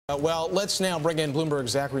Well, let's now bring in Bloomberg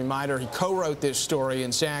Zachary Mider. He co-wrote this story.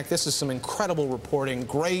 And Zach, this is some incredible reporting,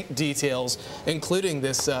 great details, including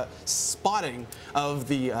this spotting of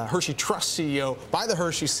the Hershey Trust CEO by the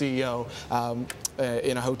Hershey CEO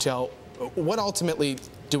in a hotel. What ultimately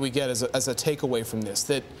do we get as a takeaway from this?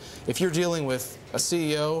 That if you're dealing with a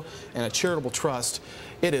CEO and a charitable trust,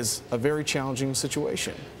 it is a very challenging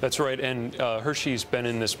situation. That's right, and Hershey's been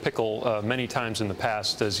in this pickle many times in the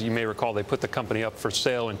past. As you may recall, they put the company up for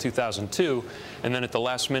sale in 2002, and then at the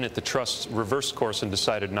last minute, the trust reversed course and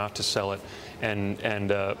decided not to sell it.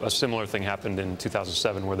 And a similar thing happened in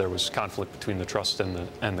 2007, where there was conflict between the trust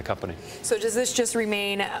and the company. So does this just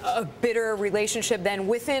remain a bitter relationship then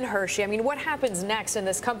within Hershey? I mean, what happens next in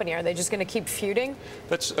this company? Are they just going to keep feuding?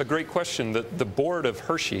 That's a great question. The board of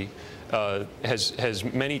Hershey has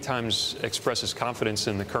many times expresses confidence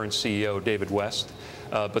in the current CEO, David West,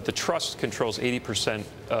 but the trust controls 80%,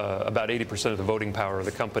 about 80% of the voting power of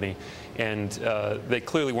the company, and they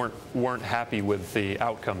clearly weren't happy with the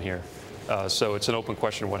outcome here. So it's an open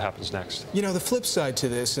question of what happens next. You know, the flip side to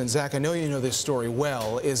this, and Zach, I know you know this story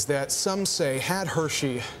well, is that some say had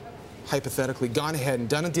Hershey hypothetically gone ahead and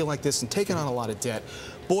done a deal like this and taken on a lot of debt,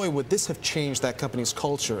 boy, would this have changed that company's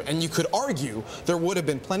culture. And you could argue there would have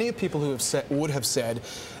been plenty of people who would have said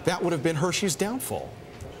that would have been Hershey's downfall.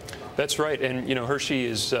 That's right. And, you know, Hershey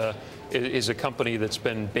is a company that's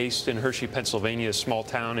been based in Hershey, Pennsylvania, a small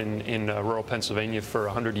town in rural Pennsylvania for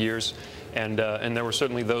 100 years. And there were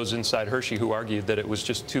certainly those inside Hershey who argued that it was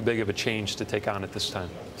just too big of a change to take on at this time.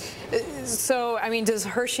 So, I mean, does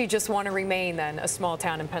Hershey just want to remain then a small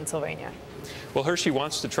town in Pennsylvania? Well, Hershey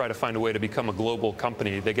wants to try to find a way to become a global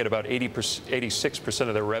company. They get about 86%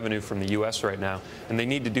 of their revenue from the U.S. right now, and they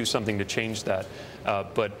need to do something to change that.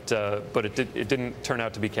 But it didn't turn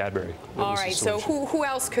out to be Cadbury. All right. So who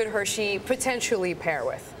else could Hershey potentially pair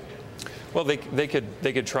with? Well, they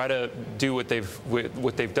could try to do what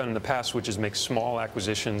they've done in the past, which is make small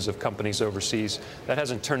acquisitions of companies overseas. That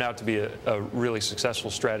hasn't turned out to be a really successful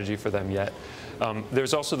strategy for them yet.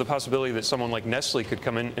 There's also the possibility that someone like Nestle could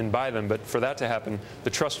come in and buy them, but for that to happen, the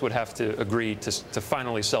trust would have to agree to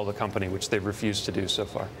finally sell the company, which they've refused to do so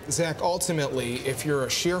far. Zach, ultimately, if you're a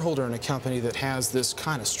shareholder in a company that has this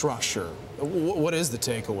kind of structure, what is the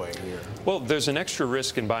takeaway here? Well, there's an extra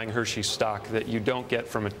risk in buying Hershey stock that you don't get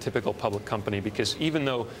from a typical public company, because even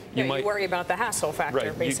though you might worry about the hassle factor,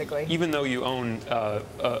 right, basically. Even though you own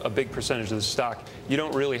a big percentage of the stock, you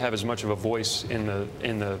don't really have as much of a voice in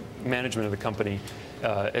the management of the company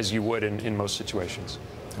as you would in most situations.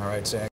 All right, Zach.